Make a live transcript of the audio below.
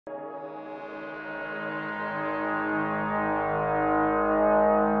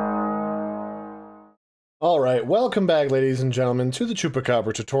Alright, welcome back ladies and gentlemen to the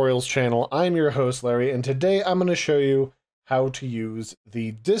Chupacabra Tutorials channel. I'm your host Larry, and today I'm going to show you how to use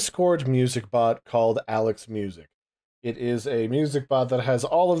the Discord music bot called Alex Music. It is a music bot that has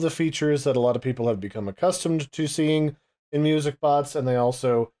all of the features that a lot of people have become accustomed to seeing in music bots, and they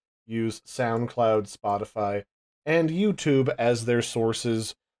also use Soundcloud, Spotify, and YouTube as their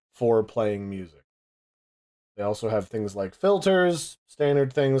sources for playing music. They also have things like filters,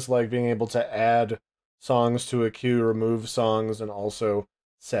 standard things like being able to add songs to a queue, remove songs, and also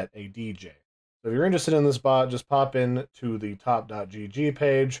set a DJ. So if you're interested in this bot, just pop in to the top.gg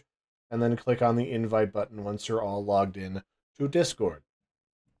page and then click on the invite button once you're all logged in to Discord.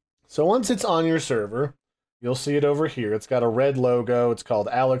 So once it's on your server, you'll see it over here. It's got a red logo. It's called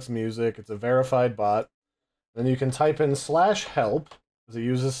Alex Music. It's a verified bot. Then you can type in /help, because it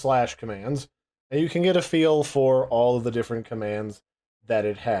uses slash commands, and you can get a feel for all of the different commands that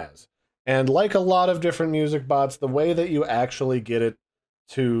it has. And like a lot of different music bots, the way that you actually get it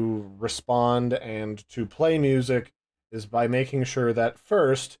to respond and to play music is by making sure that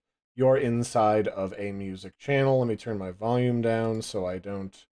first you're inside of a music channel. Let me turn my volume down so I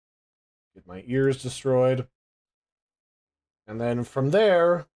don't get my ears destroyed. And then from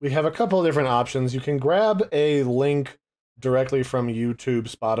there, we have a couple of different options. You can grab a link directly from YouTube,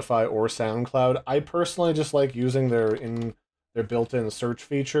 Spotify, or SoundCloud. I personally just like using their built-in search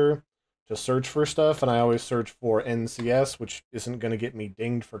feature to search for stuff, and I always search for NCS, which isn't going to get me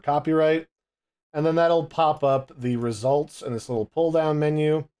dinged for copyright. And then that'll pop up the results in this little pull-down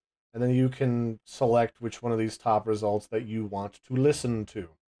menu, and then you can select which one of these top results that you want to listen to.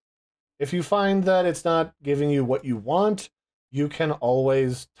 If you find that it's not giving you what you want, you can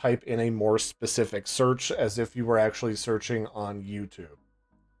always type in a more specific search as if you were actually searching on YouTube.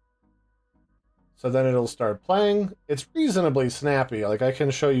 So then it'll start playing. It's reasonably snappy. Like, I can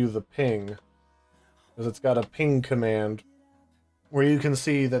show you the ping, because it's got a ping command where you can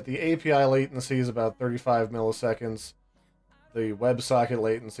see that the API latency is about 35 milliseconds. The WebSocket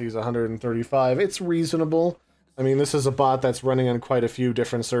latency is 135. It's reasonable. I mean, this is a bot that's running on quite a few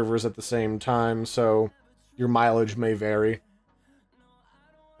different servers at the same time, so your mileage may vary.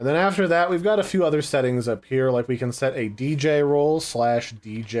 And then after that, we've got a few other settings up here, like we can set a DJ role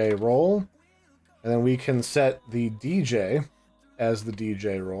 /DJ role. And then we can set the DJ as the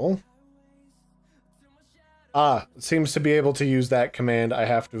DJ role. It seems to be able to use that command. I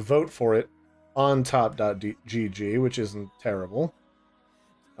have to vote for it on top.gg, which isn't terrible.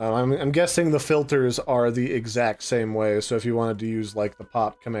 I'm guessing the filters are the exact same way, so if you wanted to use, like, the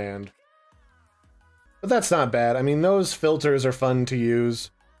pop command. But that's not bad. I mean, those filters are fun to use,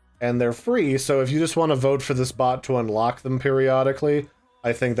 and they're free, so if you just want to vote for this bot to unlock them periodically,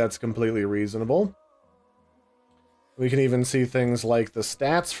 I think that's completely reasonable. We can even see things like the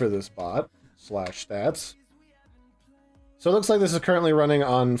stats for this bot, /stats. So it looks like this is currently running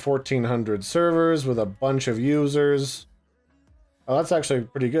on 1,400 servers with a bunch of users. Oh, that's actually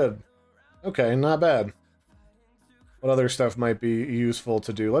pretty good. Okay, not bad. What other stuff might be useful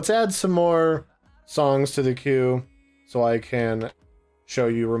to do? Let's add some more songs to the queue so I can show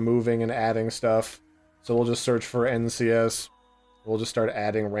you removing and adding stuff. So we'll just search for NCS. We'll just start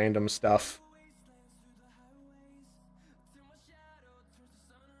adding random stuff.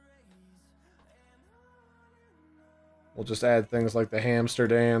 We'll just add things like the hamster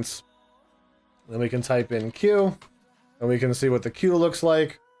dance. Then we can type in queue, and we can see what the queue looks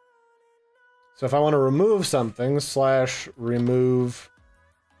like. So if I want to remove something, /remove,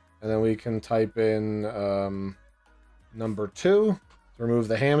 and then we can type in number 2 to remove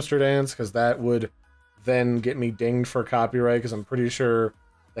the hamster dance, because that would then get me dinged for copyright, because I'm pretty sure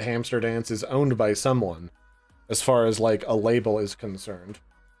the hamster dance is owned by someone, as far as, like, a label is concerned.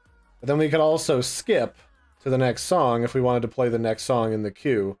 But then we could also skip to the next song if we wanted to play the next song in the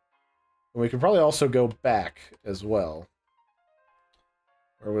queue. And we could probably also go back as well.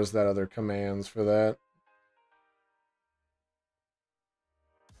 Where was that other commands for that?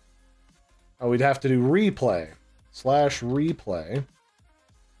 Oh, we'd have to do replay, /replay.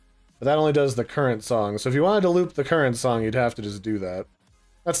 But that only does the current song. So if you wanted to loop the current song, you'd have to just do that.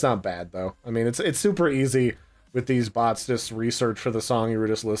 That's not bad, though. I mean, it's super easy with these bots. Just research for the song you were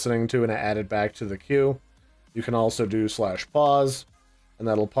just listening to and add it back to the queue. You can also do /pause, and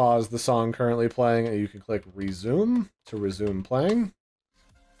that'll pause the song currently playing, and you can click resume to resume playing.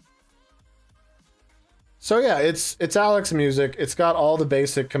 So yeah, it's Alex Music. It's got all the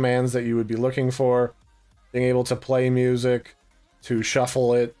basic commands that you would be looking for. Being able to play music, to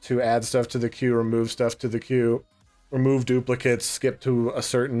shuffle it, to add stuff to the queue, remove stuff to the queue, remove duplicates, skip to a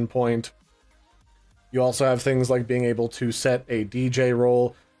certain point. You also have things like being able to set a DJ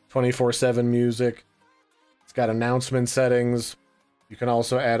role, 24/7 music, It's got announcement settings. You can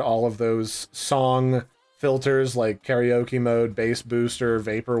also add all of those song filters like karaoke mode, bass booster,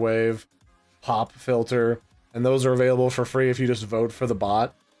 vaporwave, pop filter, and those are available for free if you just vote for the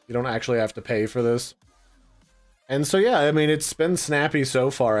bot. You don't actually have to pay for this. And so yeah, I mean, it's been snappy so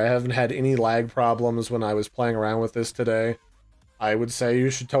far. I haven't had any lag problems when I was playing around with this today. I would say you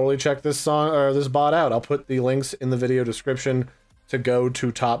should totally check this bot out. I'll put the links in the video description to go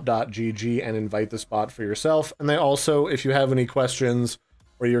to top.gg and invite this bot for yourself. And they also, if you have any questions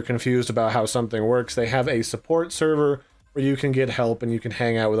or you're confused about how something works, they have a support server where you can get help and you can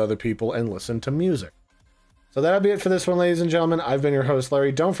hang out with other people and listen to music. So that'll be it for this one, ladies and gentlemen. I've been your host,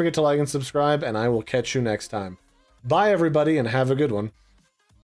 Larry. Don't forget to like and subscribe, and I will catch you next time. Bye, everybody, and have a good one.